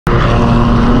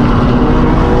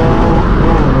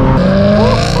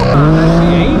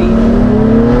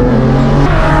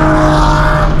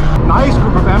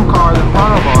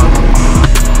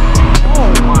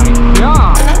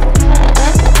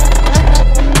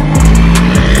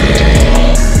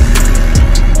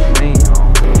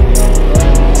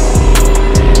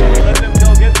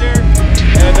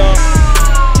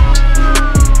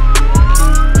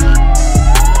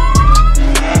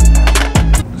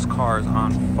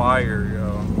fire,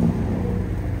 yo.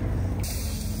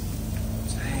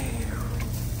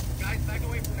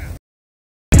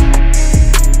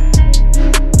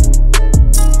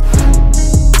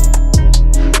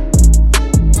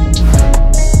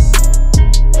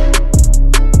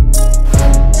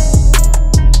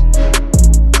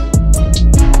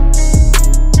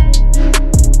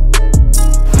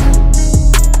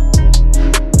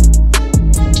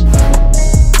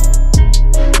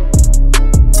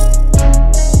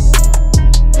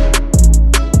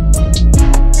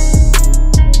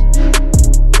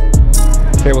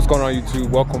 Hey, what's going on YouTube?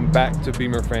 Welcome back to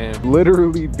Beemer Fam.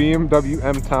 Literally BMW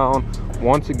M Town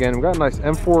once again. We got a nice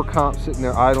M4 comp sitting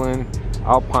there idling,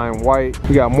 Alpine white.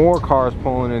 We got more cars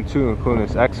pulling in too, including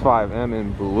this X5M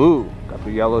in blue. Got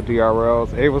the yellow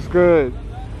DRLs. Hey, what's good?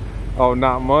 Oh,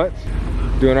 not much.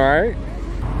 Doing all right?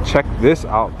 Check this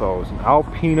out though. It's an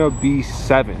Alpina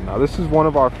B7. Now this is one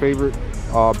of our favorite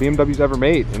BMWs ever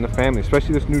made in the family,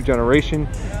 especially this new generation.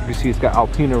 You can see it's got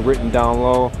Alpina written down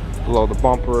low. Below the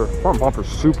bumper, front bumper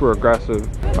super aggressive.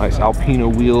 Nice Alpina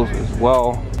wheels as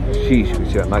well. Sheesh, you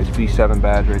see that nice B7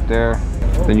 badge right there.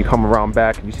 Then you come around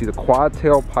back and you see the quad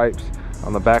tail pipes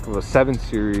on the back of a 7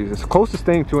 Series. It's the closest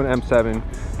thing to an M7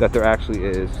 that there actually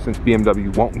is, since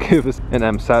BMW won't give us an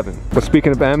M7. But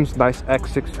speaking of M's, nice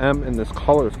X6M in this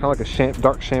color. It's kind of like a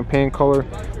dark champagne color.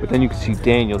 But then you can see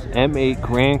Daniel's M8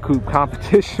 Grand Coupe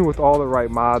competition with all the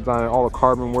right mods on it, all the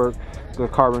carbon work, the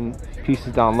carbon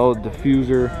pieces down low, the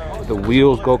diffuser, the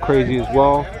wheels go crazy as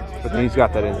well. But then he's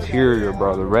got that interior,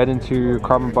 bro, the red interior,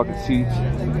 carbon bucket seats,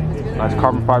 nice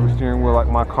carbon fiber steering wheel like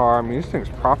my car. I mean, this thing's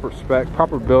proper spec,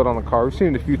 proper build on the car. We've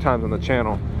seen it a few times on the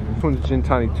channel. This one's a Gin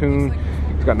Tiny Tune.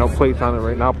 It's got no plates on it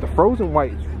right now, but the frozen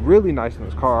white is really nice in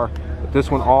this car. But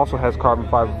this one also has carbon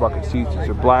fiber bucket seats. These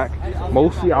are black,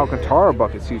 mostly Alcantara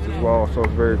bucket seats as well, so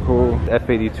it's very cool.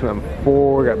 F82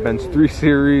 M4, got Benz 3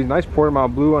 Series, nice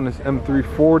Portimao blue on this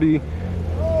M340.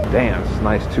 Damn, it's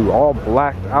nice too. All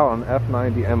blacked out on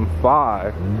F90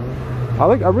 M5. I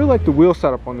really like the wheel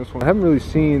setup on this one. I haven't really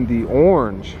seen the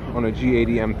orange on a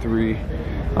G80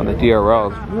 M3 on the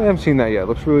DRLs. I haven't seen that yet. It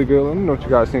looks really good. Let me know what you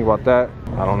guys think about that.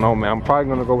 I don't know, man. I'm probably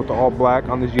gonna go with the all black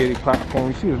on the G80 platform.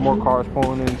 You see there's more cars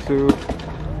pulling in too.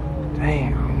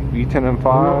 Damn, V10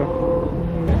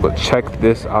 M5. But check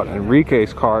this out.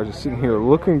 Enrique's car is just sitting here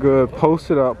looking good,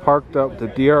 posted up, parked up, the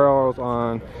DRLs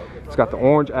on. It's got the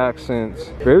orange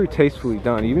accents, very tastefully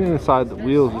done. Even inside the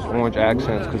wheels is orange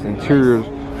accents because the interior's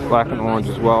black and orange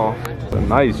as well. It's a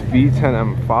nice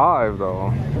V10 M5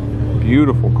 though.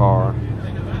 Beautiful car.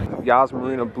 Yas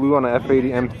Marina blue on the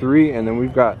F80 M3, and then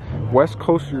we've got West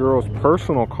Coast Euro's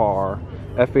personal car,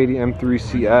 F80 M3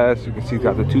 CS. You can see it's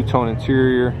got the two-tone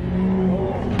interior,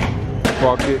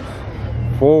 buckets,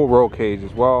 full roll cage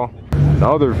as well.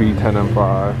 Another V10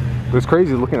 M5. But it's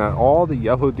crazy looking at all the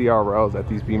yellow DRLs at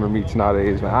these Beamer meets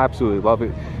nowadays, man. I absolutely love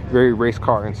it. Very race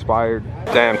car inspired.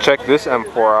 Damn, check this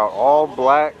M4 out. All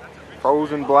black,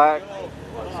 frozen black.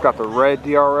 It's got the red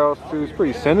DRLs too. It's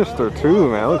pretty sinister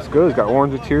too, man. It looks good. It's got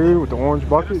orange interior with the orange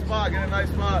buckets. Get a nice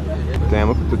spot. Damn,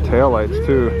 look at the taillights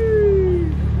too.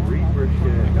 Reaper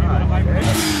shit. God.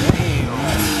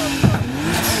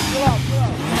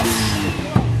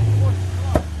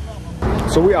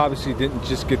 So we obviously didn't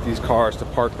just get these cars to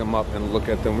park them up and look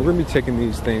at them. We're gonna be taking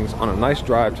these things on a nice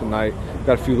drive tonight. We've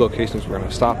got a few locations we're gonna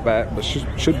stop at, but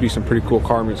should be some pretty cool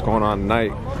car meets going on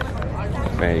tonight.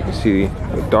 Man, you can see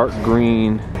the dark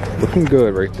green, looking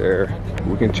good right there.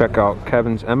 We can check out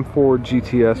Kevin's M4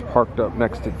 GTS parked up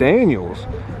next to Daniel's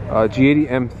G80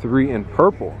 M3 in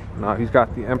purple. Now he's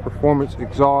got the M Performance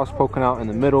exhaust poking out in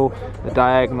the middle, the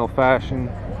diagonal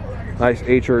fashion. Nice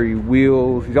HRE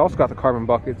wheels. He's also got the carbon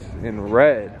buckets in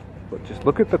red. But just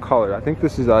look at the color. I think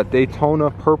this is a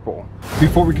Daytona purple.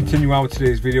 Before we continue on with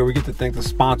today's video, we get to thank the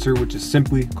sponsor, which is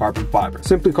Simply Carbon Fiber.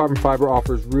 Simply Carbon Fiber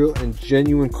offers real and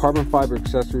genuine carbon fiber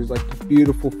accessories like the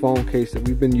beautiful phone case that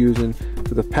we've been using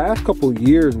for the past couple of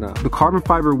years now. The carbon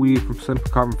fiber weave from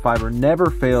Simply Carbon Fiber never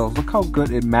fails. Look how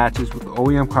good it matches with the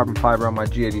OEM carbon fiber on my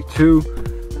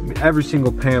G82. I mean, every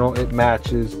single panel it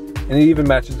matches. And it even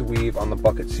matches the weave on the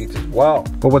bucket seats as well.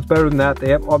 But what's better than that, they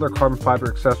have other carbon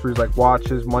fiber accessories like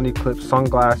watches, money clips,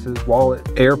 sunglasses, wallet,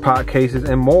 AirPod cases,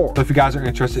 and more. So if you guys are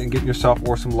interested in getting yourself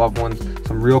or some loved ones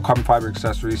some real carbon fiber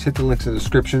accessories, hit the links in the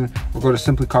description or go to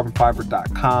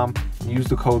simplycarbonfiber.com and use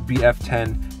the code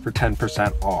BF10 for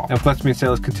 10% off. And with that being said,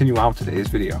 let's continue on with today's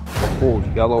video. Oh,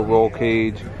 yellow roll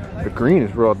cage. The green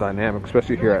is real dynamic,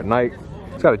 especially here at night.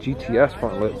 It's got a GTS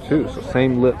front lip too, so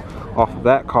same lip off of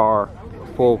that car.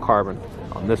 Full carbon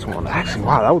on this one. Actually,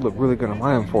 wow, that would look really good on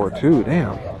my M4 too.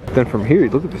 Damn. Then from here,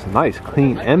 look at this nice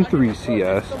clean M3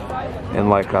 CS and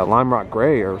like lime rock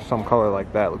gray or some color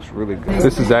like that. Looks really good.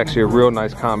 This is actually a real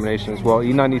nice combination as well.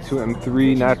 E92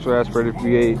 M3 natural aspirated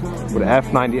V8 with an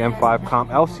F90 M5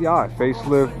 comp LCI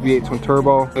facelift V8 twin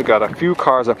turbo. I got a few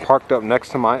cars that parked up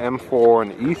next to my M4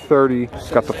 and the E30. It's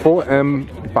got the full M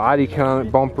body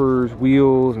count, bumpers,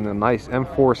 wheels, and a nice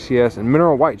M4 CS in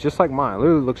mineral white, just like mine.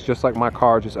 Literally looks just like my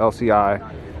car, just LCI.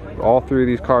 All three of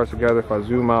these cars together, if I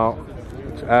zoom out,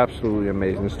 it's absolutely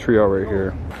amazing. This trio right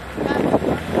here.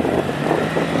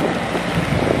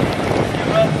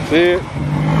 See it?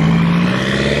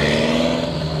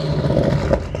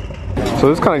 So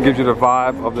this kind of gives you the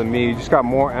vibe of the Me. You just got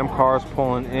more M cars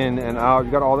pulling in and out.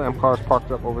 You got all the M cars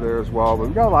parked up over there as well. But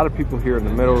we got a lot of people here in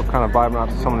the middle, kind of vibing out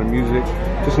to some of the music,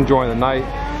 just enjoying the night.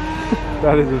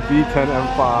 That is a V10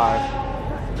 M5.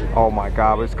 Oh my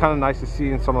God, but it's kind of nice to see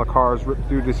in some of the cars rip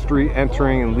through the street,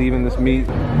 entering and leaving this meet.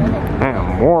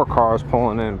 Damn, more cars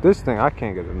pulling in. This thing I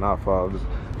can't get enough of. This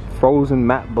frozen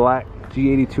matte black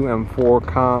G82 M4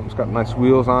 comp. It's got nice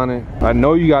wheels on it. I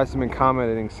know you guys have been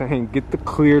commenting saying get the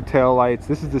clear tail lights.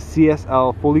 This is the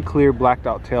CSL fully clear blacked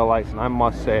out tail lights, and I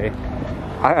must say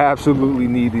I absolutely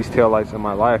need these tail lights in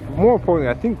my life. More importantly,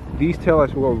 I think these tail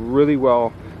lights will go really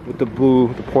well with the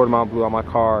blue, the Portimao blue on my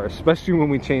car, especially when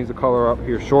we change the color up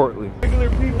here shortly.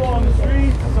 Regular people on the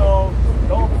street, so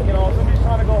don't, you know, if somebody's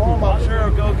trying to go home, I'm sure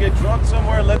I'll go get drunk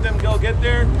somewhere, let them go get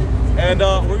there. And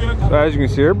we're gonna. So as you can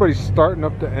see, everybody's starting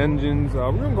up the engines.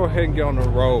 We're gonna go ahead and get on the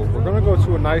road. We're gonna go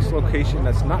to a nice location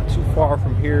that's not too far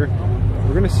from here.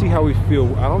 We're gonna see how we feel.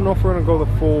 I don't know if we're gonna go the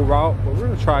full route, but we're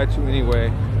gonna try to anyway.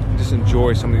 And just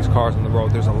enjoy some of these cars on the road.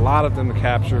 There's a lot of them to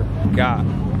capture.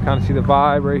 Kind of see the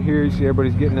vibe right here. You see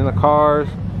everybody's getting in the cars,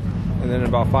 and then in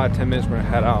about 5-10 minutes we're gonna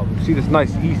head out. You see this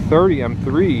nice E30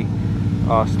 M3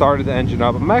 started the engine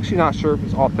up. I'm actually not sure if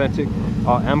it's authentic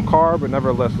M car, but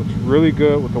nevertheless looks really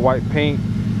good with the white paint.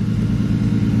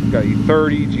 You got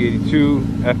E30, G82,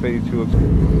 F82. Looks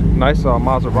nice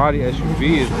Maserati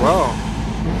SUV as well.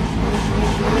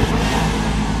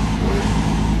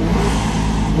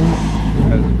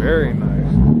 That's very nice.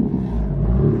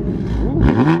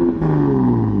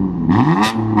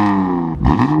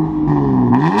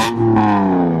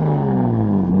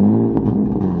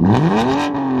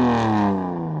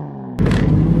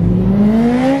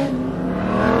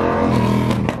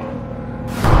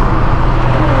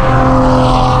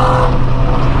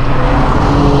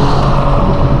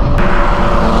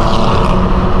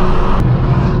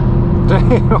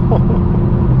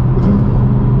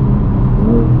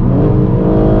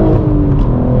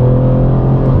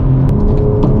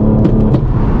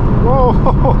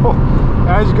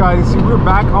 As you guys can see, we're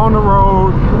back on the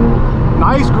road.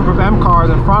 Nice group of M cars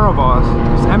in front of us.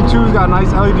 This M2's got a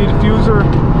nice LED diffuser.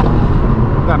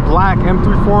 That black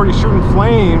M340 shooting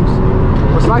flames.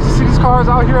 It's nice to see these cars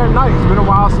out here at night. It's been a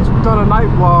while since we've done a night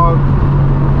vlog.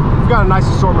 We've got a nice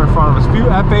assortment in front of us. A few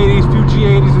F80s, a few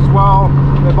G80s as well.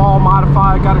 They've all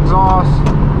modified, got exhaust.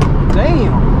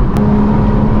 Damn.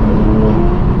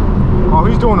 Oh,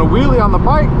 he's doing a wheelie on the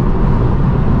bike.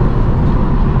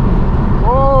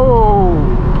 Whoa.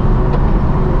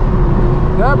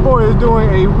 That boy is doing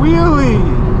a wheelie.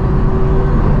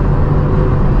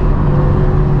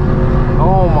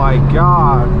 Oh my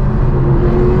God.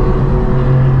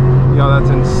 Yo, that's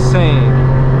insane.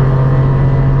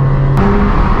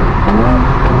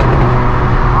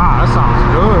 Wow, that sounds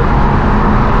good.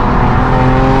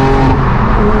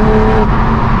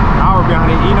 Now we're behind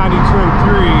the E92 M3.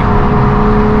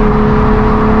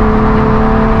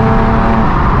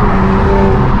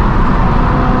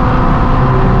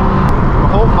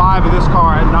 Of this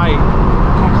car at night,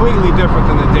 completely different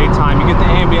than the daytime. You get the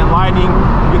ambient lighting,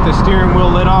 you get the steering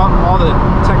wheel lit up, all the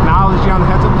technology on the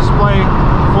heads-up display,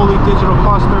 fully digital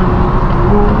cluster. I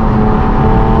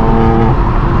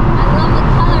love the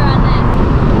color on this.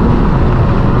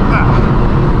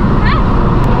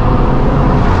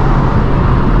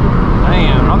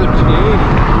 Damn, another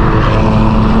G80.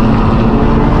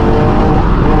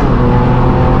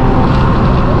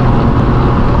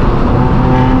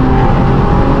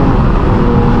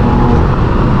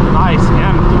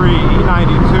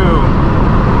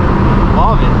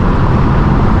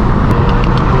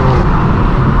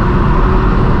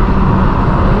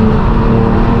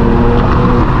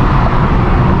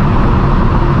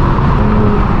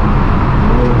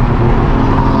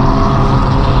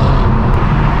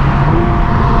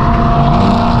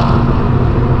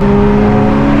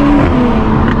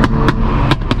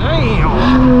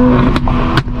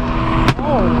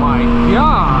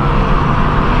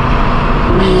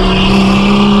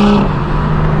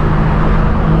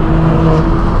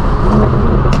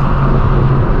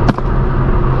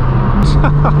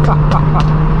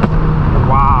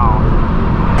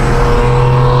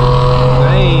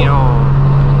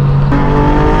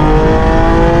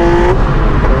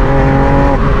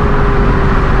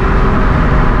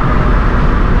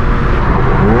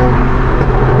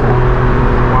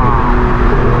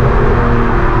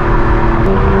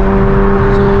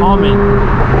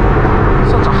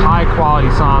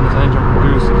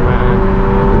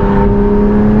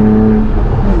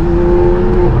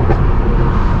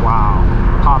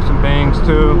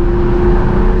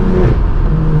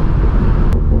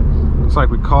 Looks like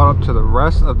we caught up to the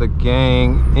rest of the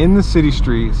gang in the city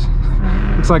streets.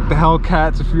 Looks like the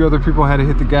Hellcats, a few other people had to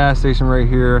hit the gas station right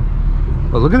here.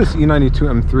 But look at this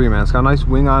E92 M3, man. It's got a nice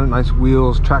wing on it, nice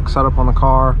wheels, track setup on the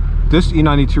car. This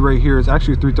E92 right here is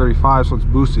actually a 335, so it's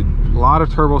boosted. A lot of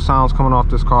turbo sounds coming off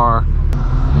this car.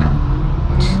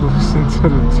 Just listen to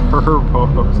the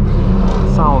turbos.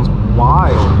 It sounds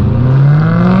wild.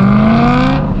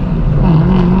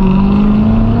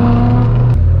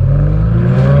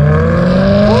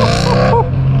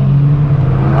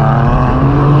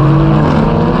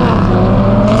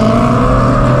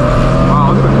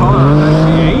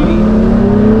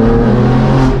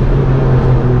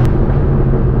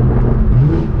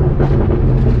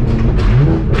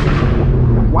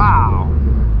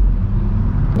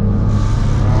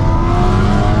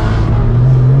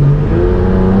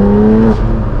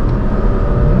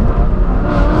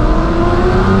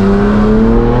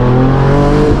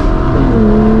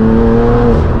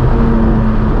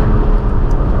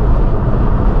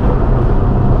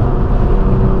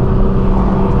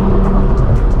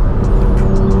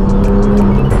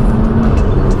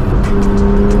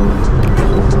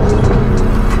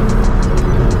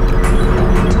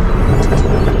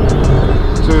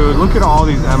 Look at all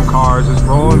these M cars just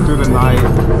rolling through the night. Oh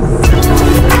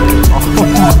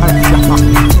my god.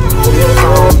 It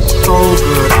sounds so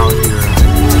good out here.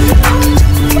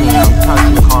 I'm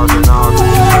touching the cars right now.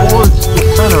 Oh, it's the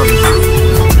center of it.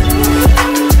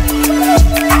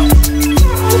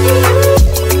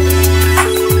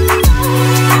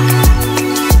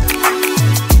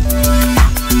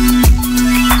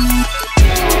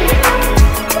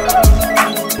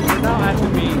 We're now at the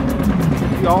meet.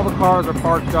 See, all the cars are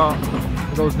parked up.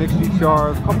 Those Nick's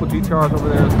GTRs, a couple GTRs over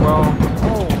there as well.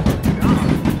 Oh my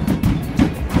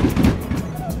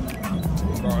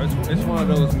god. Bro, it's one of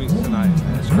those meets tonight,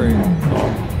 man. It's crazy.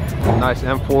 Nice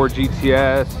M4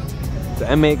 GTS. The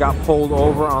M8 got pulled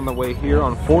over on the way here,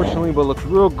 unfortunately, but looks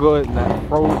real good in that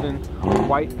frozen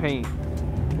white paint.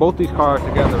 Both these cars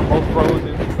together, both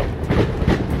frozen.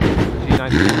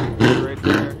 G92 right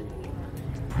there.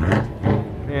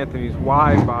 Anthony's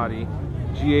wide body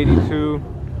G82.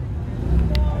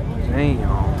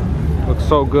 Damn, looks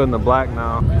so good in the black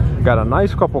now. Got a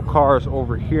nice couple cars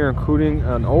over here, including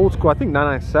an old school, I think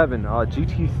 997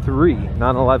 GT3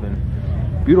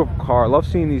 911. Beautiful car. Love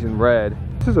seeing these in red.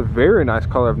 This is a very nice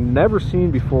color I've never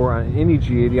seen before on any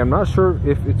G80. I'm not sure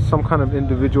if it's some kind of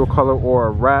individual color or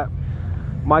a wrap.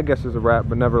 My guess is a wrap,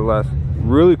 but nevertheless,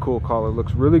 really cool color.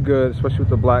 Looks really good, especially with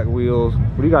the black wheels.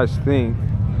 What do you guys think?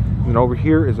 And over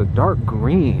here is a dark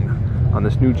green on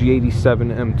this new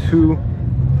G87 M2.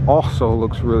 Also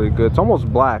looks really good. It's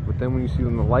almost black, but then when you see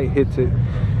when the light hits it,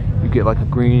 you get like a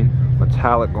green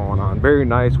metallic going on. Very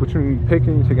nice. Which one are you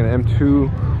picking? You're taking an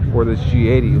M2 or this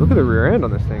G80. Look at the rear end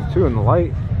on this thing too in the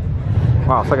light.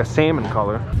 Wow, it's like a salmon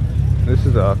color. This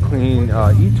is a clean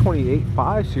E28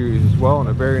 5 series as well in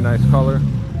a very nice color.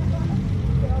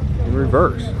 In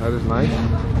reverse, that is nice.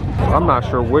 I'm not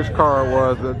sure which car it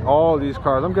was, but all these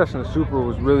cars, I'm guessing the Supra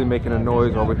was really making a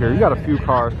noise over here. You got a few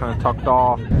cars kind of tucked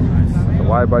off. The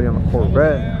wide body on the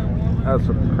Corvette, that's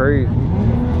crazy.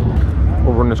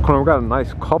 Over in this corner, we got a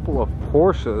nice couple of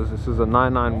Porsches. This is a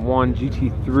 991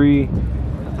 GT3.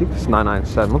 I think this is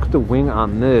 997. Look at the wing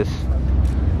on this.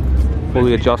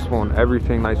 Fully adjustable and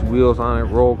everything. Nice wheels on it,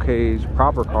 roll cage,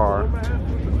 proper car.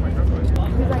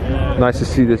 Nice to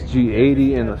see this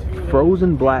G80 in a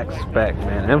frozen black spec,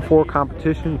 man. M4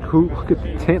 competition coupe. Look at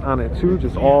the tint on it too,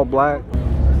 just all black.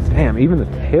 Damn, even the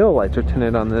tail lights are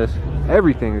tinted on this.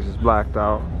 Everything is just blacked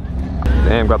out.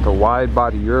 Damn, got the wide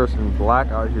body Urus in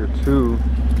black out here too.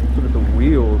 Look at the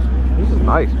wheels. This is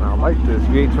nice, man. I like this.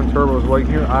 V8 twin turbo is right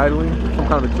here idling. Some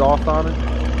kind of exhaust on it.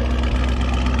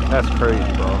 That's crazy,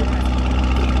 bro.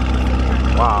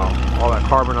 Wow. All that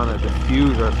carbon on the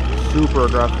diffuser. Super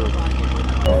aggressive.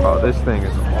 Oh, this thing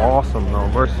is awesome though.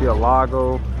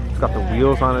 Murcielago. It's got the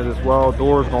wheels on it as well.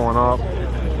 Doors going up.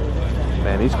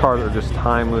 Man, these cars are just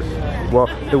timeless. Well,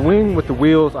 the wing with the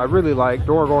wheels, I really like.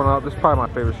 Door going up, this is probably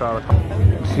my favorite shot of the car.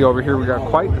 You see over here, we got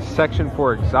quite the section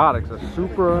for exotics. A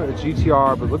Supra, a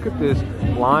GTR, but look at this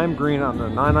lime green on the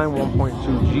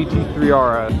 991.2 GT3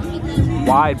 RS.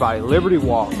 Wide body, Liberty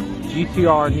Walk.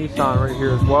 GTR Nissan right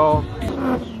here as well.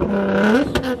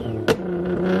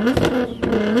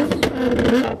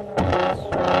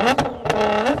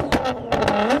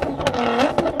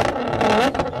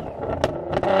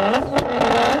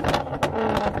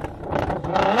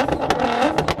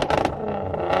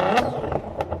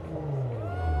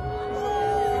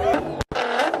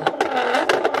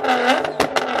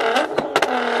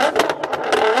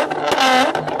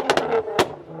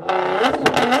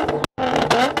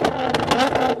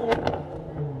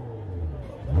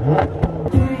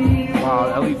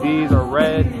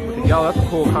 Yo, that's a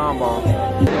cool combo.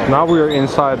 Now we are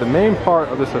inside the main part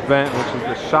of this event, which is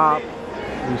the shop.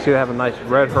 You see they have a nice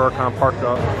red Huracan parked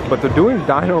up. But they're doing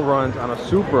dyno runs on a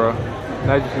Supra.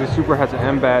 And as you see, the Supra has an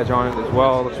M badge on it as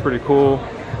well. Looks pretty cool.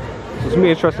 So it's gonna be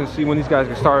interesting to see when these guys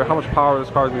get started, how much power this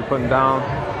car is gonna be putting down.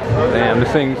 Damn,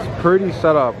 this thing's pretty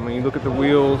set up. I mean, you look at the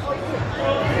wheels,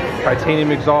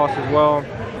 titanium exhaust as well.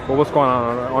 But what's going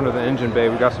on under the engine bay?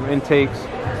 We got some intakes.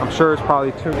 I'm sure it's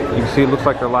probably tuned. You can see it looks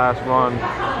like their last run,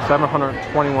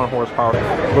 721 horsepower.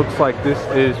 Looks like this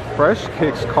is Fresh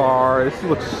Kick's car. This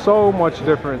looks so much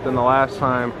different than the last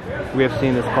time we have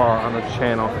seen this car on the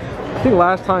channel. I think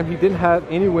last time he didn't have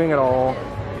any wing at all.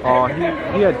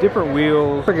 He had different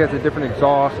wheels. I think he has a different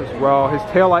exhaust as well. His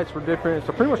taillights were different.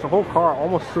 So pretty much the whole car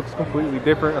almost looks completely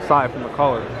different aside from the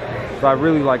color. So I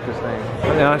really like this thing.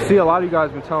 And I see a lot of you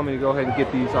guys have been telling me to go ahead and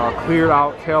get these cleared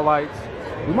out taillights.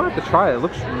 We might have to try it. It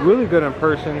looks really good in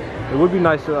person. It would be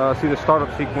nice to see the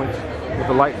startup sequence with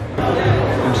the light.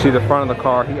 You see the front of the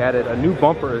car. He added a new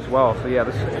bumper as well. So yeah,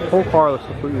 this whole car looks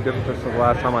completely different since the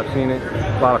last time I've seen it.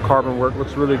 A lot of carbon work.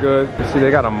 Looks really good. You see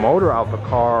they got a motor out the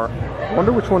car. I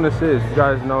wonder which one this is. If you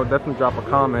guys know, definitely drop a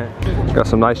comment. Got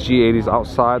some nice G80s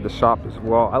outside the shop as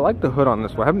well. I like the hood on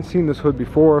this one. I haven't seen this hood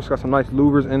before. It's got some nice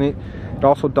louvers in it. It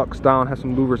also ducks down, has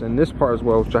some louvers in this part as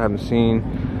well, which I haven't seen.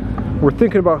 We're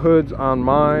thinking about hoods on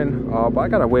mine, but I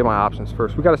gotta weigh my options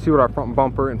first. We gotta see what our front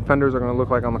bumper and fenders are gonna look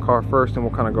like on the car first, and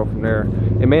we'll kind of go from there.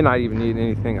 It may not even need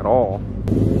anything at all.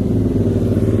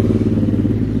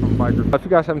 If you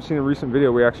guys haven't seen a recent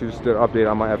video, we actually just did an update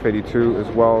on my F82 as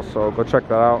well, so go check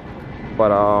that out.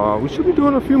 But we should be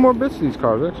doing a few more bits to these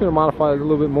cars. We're actually gonna modify it a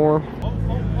little bit more.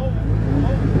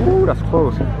 Ooh, that's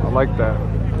close. I like that.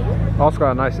 Also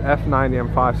got a nice F90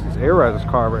 M5 since Airez's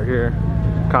car right here.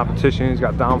 Competition, he's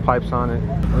got downpipes on it.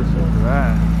 Listen to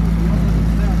that.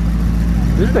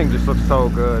 This thing just looks so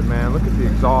good, man. Look at the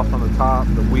exhaust on the top,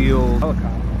 the wheels.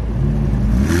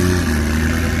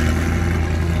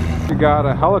 We got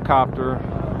a helicopter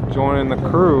joining the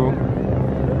crew.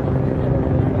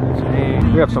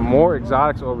 We have some more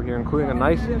exotics over here, including a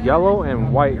nice yellow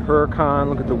and white Huracan.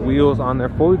 Look at the wheels on there,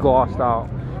 fully glossed out.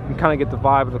 You can kind of get the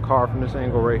vibe of the car from this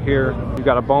angle right here. You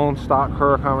got a bone stock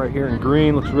Huracan right here in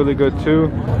green, looks really good too.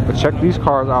 But check these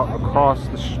cars out across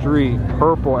the street.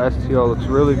 Purple STO looks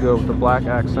really good with the black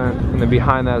accent. And then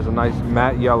behind that is a nice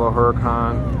matte yellow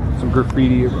Huracan. Some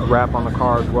graffiti wrap on the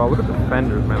car as well. Look at the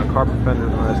fenders, man, the carbon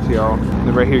fenders on the STO. And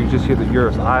then right here you just hear the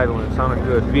Urus idling. It sounded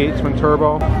good. V8 twin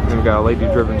turbo. And then we got a lady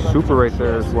driven Supra right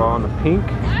there as well on the pink.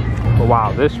 But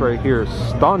wow, this right here is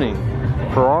stunning.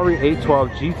 Ferrari 812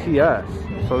 GTS.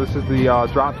 So this is the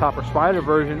drop top or spider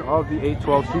version of the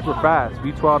 812 super fast.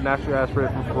 V12 naturally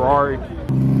aspirated from Ferrari.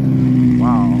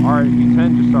 Wow, alright,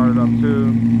 V10 just started up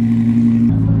too.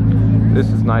 This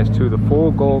is nice too, the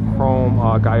full gold chrome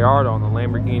Gallardo on the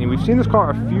Lamborghini. We've seen this car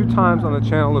a few times on the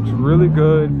channel, looks really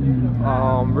good.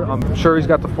 I'm sure he's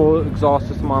got the full exhaust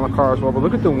system on the car as well, but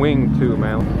look at the wing too,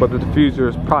 man. But the diffuser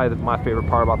is probably my favorite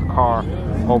part about the car.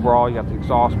 Overall, you got the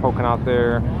exhaust poking out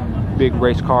there. Big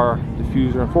race car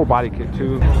diffuser and full body kit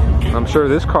too. I'm sure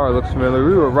this car looks familiar.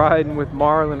 We were riding with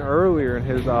Marlon earlier in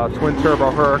his twin turbo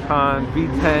Huracan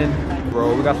V10.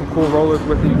 Bro, we got some cool rollers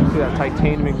with it. You can see that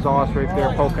titanium exhaust right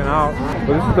there poking out.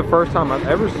 But this is the first time I've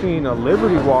ever seen a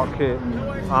Liberty Walk kit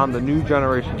on the new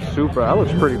generation Supra. That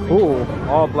looks pretty cool.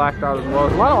 All blacked out as well.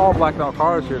 There's a lot of all blacked out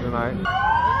cars here tonight.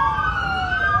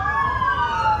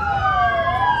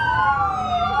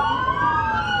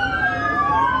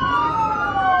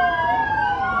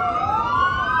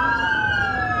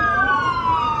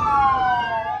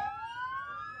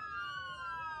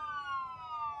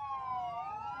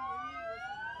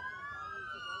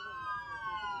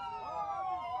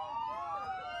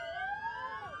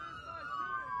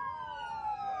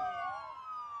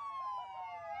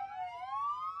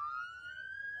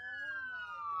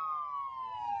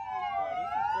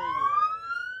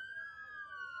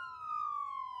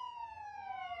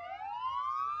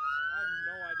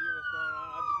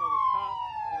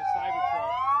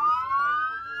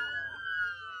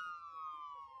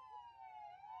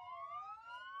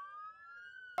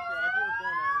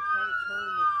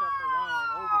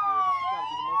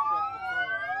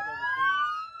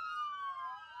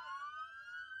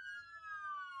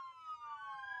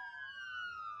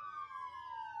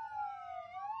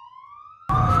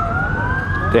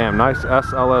 Damn, nice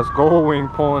SLS Gold Wing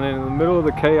pulling in the middle of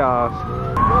the chaos.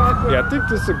 Yeah, I think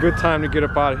this is a good time to get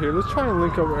up out of here. Let's try and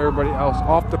link up with everybody else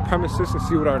off the premises and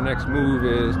see what our next move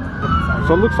is.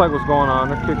 So it looks like what's going on.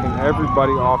 They're kicking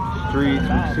everybody off the streets. We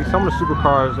can see some of the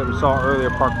supercars that we saw earlier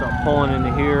parked up pulling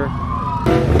into here.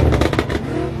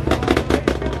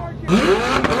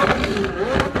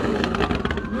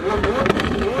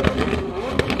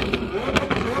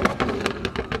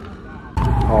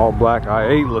 All black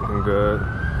i8 looking good.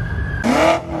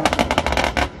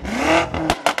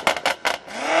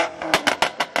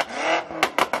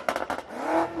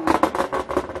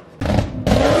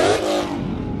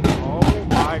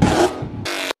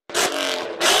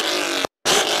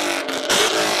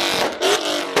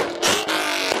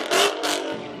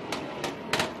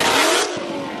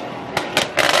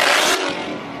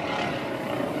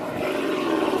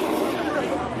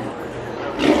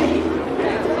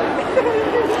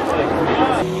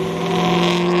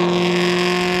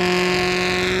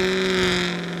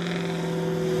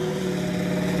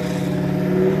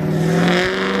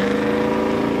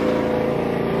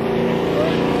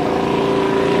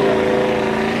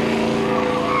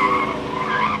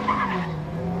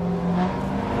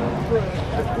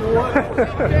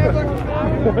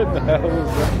 What the hell is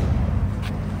that?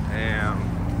 Damn,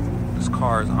 this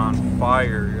car is on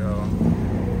fire, yo.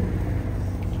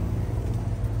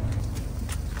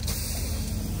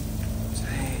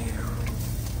 Damn.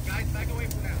 Guys, back away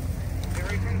from that. They're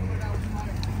already trying to put it out.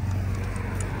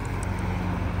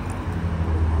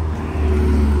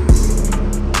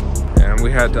 And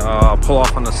we had to pull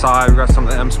off on the side. We got some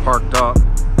of the M's parked up.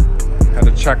 Had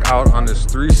to check out on this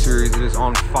 3 Series. It is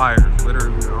on fire. It's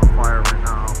literally on fire right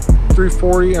now.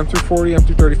 340, M340,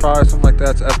 M335, something like that.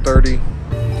 It's F30.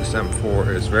 This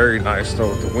M4 is very nice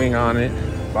though, with the wing on it.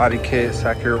 Body kit,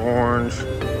 Sakura orange.